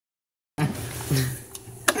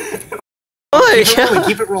Oh, keep it rolling,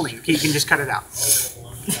 keep it rolling. Okay, you can just cut it out.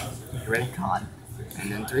 You ready? God.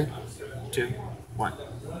 And then 3, 2, 1.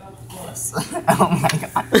 Oh my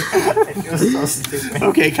god. It feels so stupid.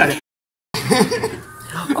 Okay, cut it.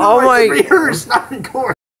 Oh my god. Rehearse, not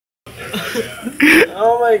record.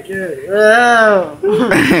 Oh my god.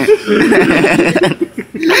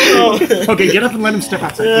 Okay, get up and let him step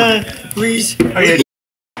outside. Please. Okay.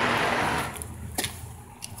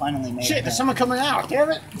 Finally made it. Shit, there's someone coming out. Damn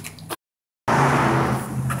it. I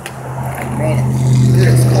made it. Dude,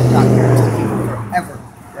 it's cold out here. It's taking forever.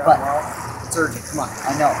 But It's urgent. Come on.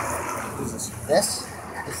 I know. This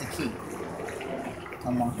is the key.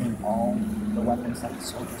 Unlocking all the weapons that the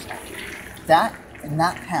soldiers have. That in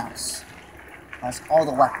that house has all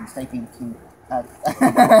the weapons they can keep.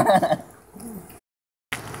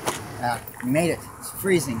 You made it. It's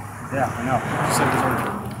freezing. Yeah, I know. You said it was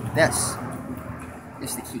urgent. This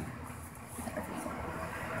is the key.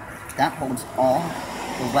 That holds all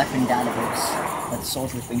the weapon database that the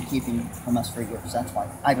soldiers have been keeping from us for years. That's why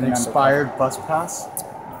I've been An expired bus pass?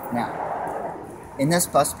 now. In this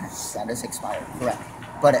bus pass that is expired, correct.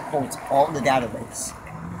 But it holds all the database.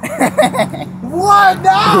 What?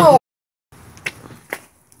 No!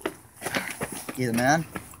 You the man?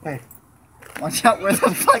 Hey. Watch out where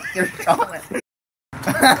the fuck you're going.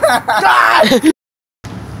 God!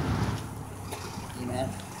 Hey man,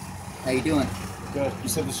 how you doing? Good. You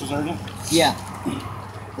said this was urgent? Yeah.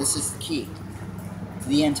 This is the key to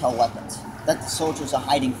the intel weapons that the soldiers are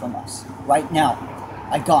hiding from us. Right now.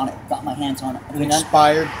 I got it. Got my hands on it. An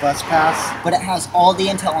expired bus pass? But it has all the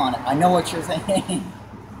intel on it. I know what you're thinking.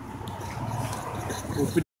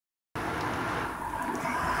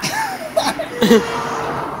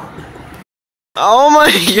 Oh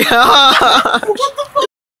my god!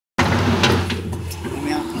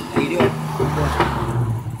 How you doing?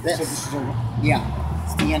 This. Yeah.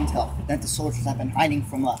 It's the intel that the soldiers have been hiding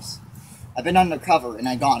from us. I've been undercover and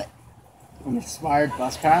I got it. An expired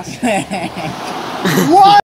bus pass? What?